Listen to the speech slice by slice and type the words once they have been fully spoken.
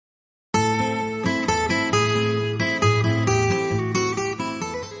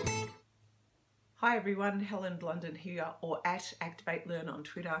Hi everyone, Helen Blunden here, or at Activate Learn on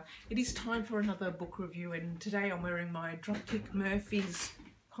Twitter. It is time for another book review, and today I'm wearing my Dropkick Murphys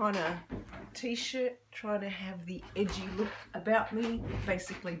kind of t-shirt, trying to have the edgy look about me,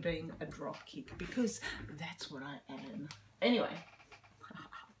 basically being a dropkick, because that's what I am. Anyway,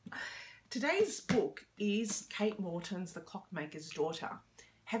 today's book is Kate Morton's The Clockmaker's Daughter.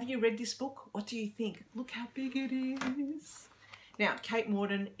 Have you read this book? What do you think? Look how big it is. Now, Kate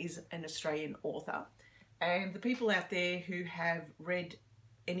Morton is an Australian author, and the people out there who have read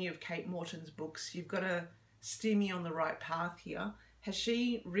any of Kate Morton's books, you've got to steer me on the right path here. Has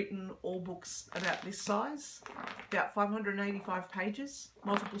she written all books about this size? About 585 pages,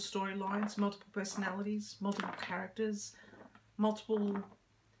 multiple storylines, multiple personalities, multiple characters, multiple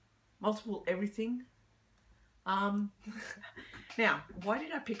everything. Now, why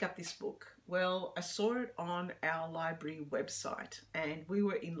did I pick up this book? Well, I saw it on our library website and we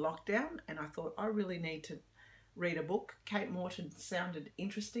were in lockdown and I thought I really need to read a book. Kate Morton sounded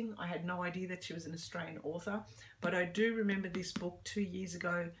interesting. I had no idea that she was an Australian author, but I do remember this book 2 years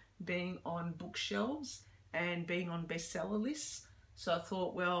ago being on bookshelves and being on bestseller lists. So I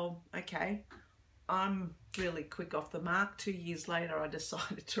thought, well, okay, I'm really quick off the mark. 2 years later, I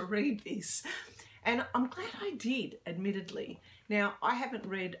decided to read this. And I'm glad I did, admittedly. Now, I haven't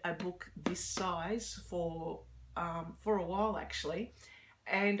read a book this size for a while, actually.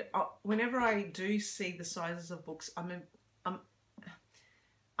 And whenever I do see the sizes of books, I'm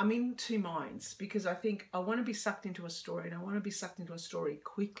in two minds, because I think I want to be sucked into a story, and I want to be sucked into a story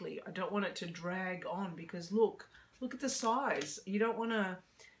quickly. I don't want it to drag on, because look at the size. You don't want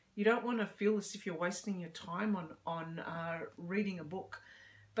to feel as if you're wasting your time on reading a book.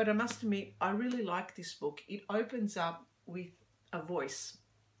 But I must admit, I really like this book. It opens up with a voice,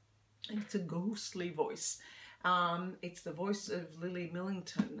 and it's a ghostly voice. It's the voice of Lily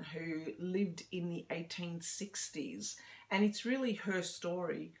Millington, who lived in the 1860s, and it's really her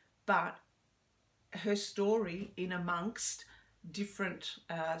story, but her story in amongst different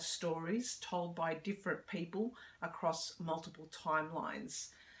stories told by different people across multiple timelines.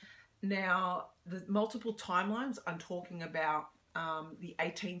 Now, the multiple timelines, I'm talking about the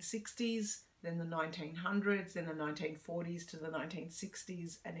 1860s, then the 1900s, then the 1940s to the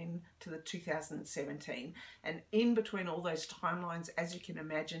 1960s, and into the 2017. And in between all those timelines, as you can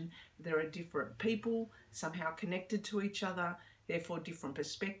imagine, there are different people somehow connected to each other, therefore different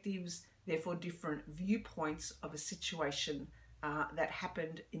perspectives, therefore different viewpoints of a situation that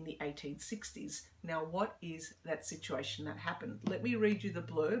happened in the 1860s. Now, what is that situation that happened? Let me read you the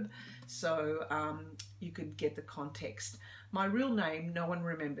blurb so you could get the context. My real name no one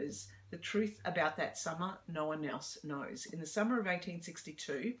remembers. The truth about that summer no one else knows. In the summer of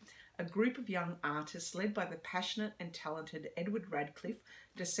 1862, a group of young artists led by the passionate and talented Edward Radcliffe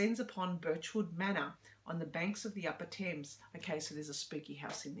descends upon Birchwood Manor on the banks of the Upper Thames. Okay, so there's a spooky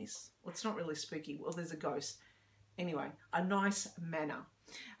house in this. Well, it's not really spooky. Well, there's a ghost. Anyway, a nice manor.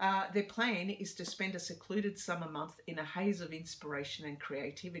 Their plan is to spend a secluded summer month in a haze of inspiration and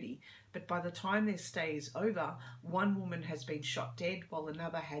creativity. But by the time their stay is over, one woman has been shot dead while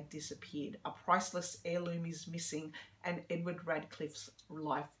another had disappeared. A priceless heirloom is missing and Edward Radcliffe's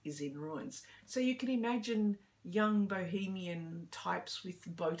life is in ruins. So you can imagine young bohemian types with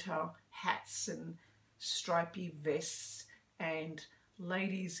bow tie hats and stripy vests, and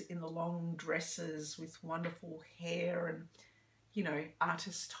ladies in the long dresses with wonderful hair and, you know,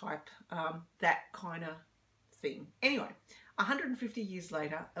 artist type, that kind of thing. Anyway, 150 years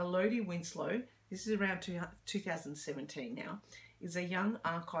later, Elodie Winslow, this is around 2017 now, is a young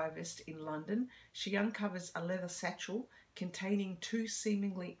archivist in London. She uncovers a leather satchel containing two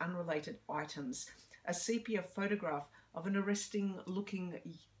seemingly unrelated items: a sepia photograph of an arresting looking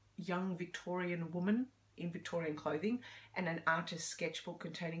young Victorian woman in Victorian clothing, and an artist's sketchbook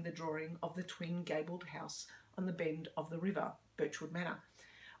containing the drawing of the twin gabled house on the bend of the river, Birchwood Manor.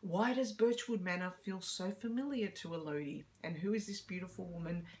 Why does Birchwood Manor feel so familiar to Elodie? And who is this beautiful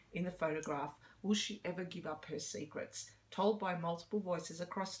woman in the photograph? Will she ever give up her secrets? Told by multiple voices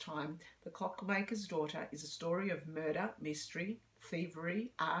across time, The Clockmaker's Daughter is a story of murder, mystery,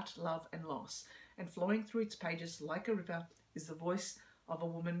 thievery, art, love and loss. And flowing through its pages like a river is the voice of a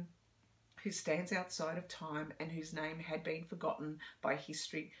woman who stands outside of time and whose name had been forgotten by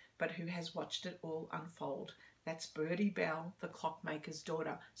history, but who has watched it all unfold. That's Birdie Bell, the clockmaker's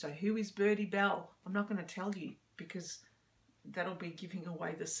daughter. So who is Birdie Bell? I'm not going to tell you, because that'll be giving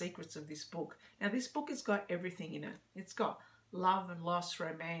away the secrets of this book. Now, this book has got everything in it. It's got love and loss,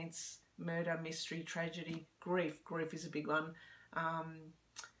 romance, murder, mystery, tragedy, grief. Grief is a big one.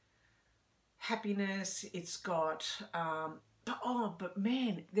 Happiness. It's got but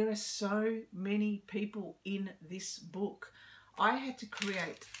man, there are so many people in this book. I had to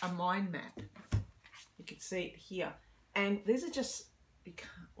create a mind map. You can see it here. And these are just, you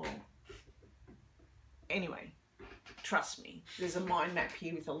can't, well, anyway, trust me, there's a mind map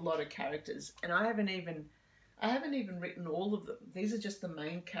here with a lot of characters, and I haven't even written all of them. These are just the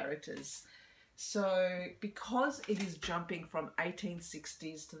main characters. So because it is jumping from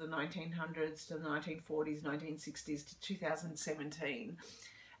 1860s to the 1900s to the 1940s, 1960s to 2017,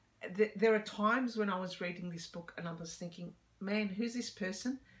 there are times when I was reading this book and I was thinking, man, who's this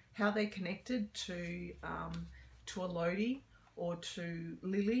person? How they connected to Elodie or to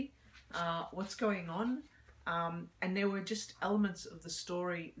Lily? What's going on? And there were just elements of the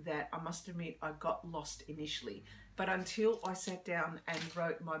story that I must admit I got lost initially. But until I sat down and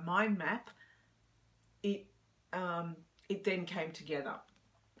wrote my mind map, it then came together.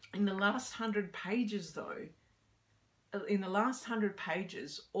 In the last 100 pages though,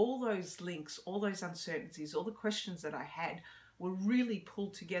 all those links, all those uncertainties, all the questions that I had were really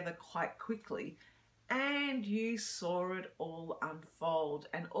pulled together quite quickly, and you saw it all unfold,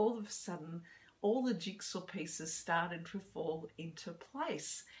 and all of a sudden all the jigsaw pieces started to fall into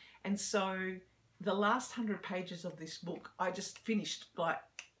place. And so the last 100 pages of this book I just finished like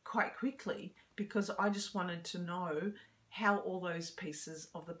quite quickly, because I just wanted to know how all those pieces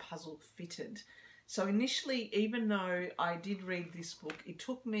of the puzzle fitted. So initially, even though I did read this book, it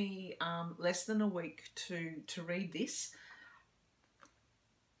took me less than a week to read this.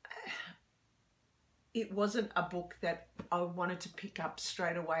 It wasn't a book that I wanted to pick up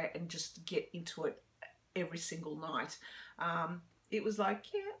straight away and just get into it every single night. It was like,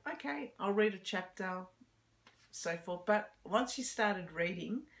 yeah, okay, I'll read a chapter, so forth. But once you started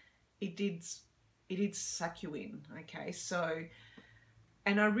reading, it did suck you in, okay? So,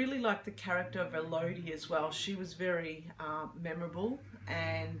 and I really liked the character of Elodie as well. She was very memorable,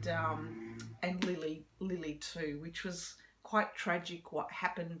 and Lily too, which was quite tragic what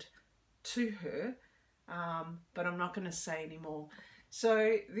happened to her, but I'm not going to say anymore.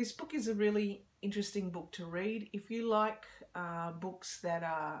 So this book is a really interesting book to read. If you like books that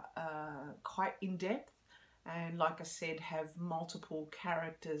are quite in-depth, and like I said, have multiple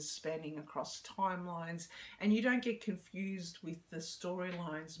characters spanning across timelines, and you don't get confused with the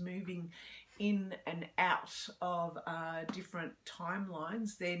storylines moving in and out of different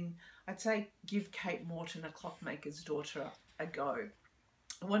timelines, then I'd say give Kate Morton, A Clockmaker's Daughter, a go.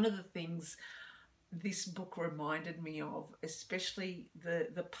 One of the things this book reminded me of, especially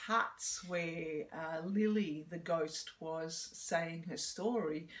the parts where Lily, the ghost, was saying her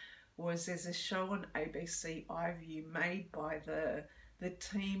story, was there's a show on ABC iView made by the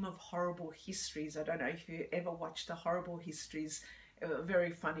team of Horrible Histories. I don't know if you ever watched the Horrible Histories, a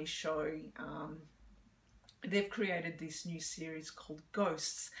very funny show. They've created this new series called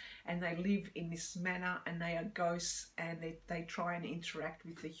Ghosts, and they live in this manor, and they are ghosts, and they try and interact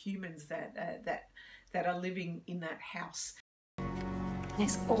with the humans that are living in that house.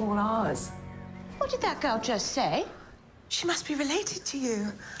 It's all ours. What did that girl just say? She must be related to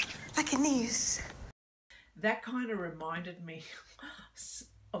you, like a niece. That kind of reminded me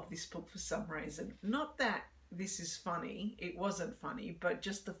of this book for some reason. Not that this is funny, it wasn't funny, but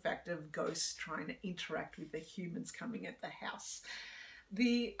just the fact of ghosts trying to interact with the humans coming at the house.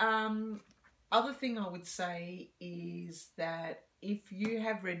 The other thing I would say is that if you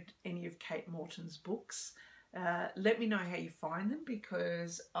have read any of Kate Morton's books, let me know how you find them,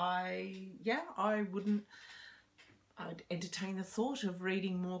 because I'd entertain the thought of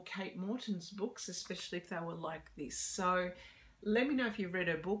reading more Kate Morton's books, especially if they were like this. So let me know if you've read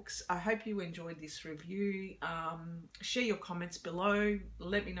her books. I hope you enjoyed this review. Share your comments below.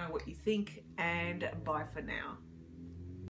 Let me know what you think, and bye for now.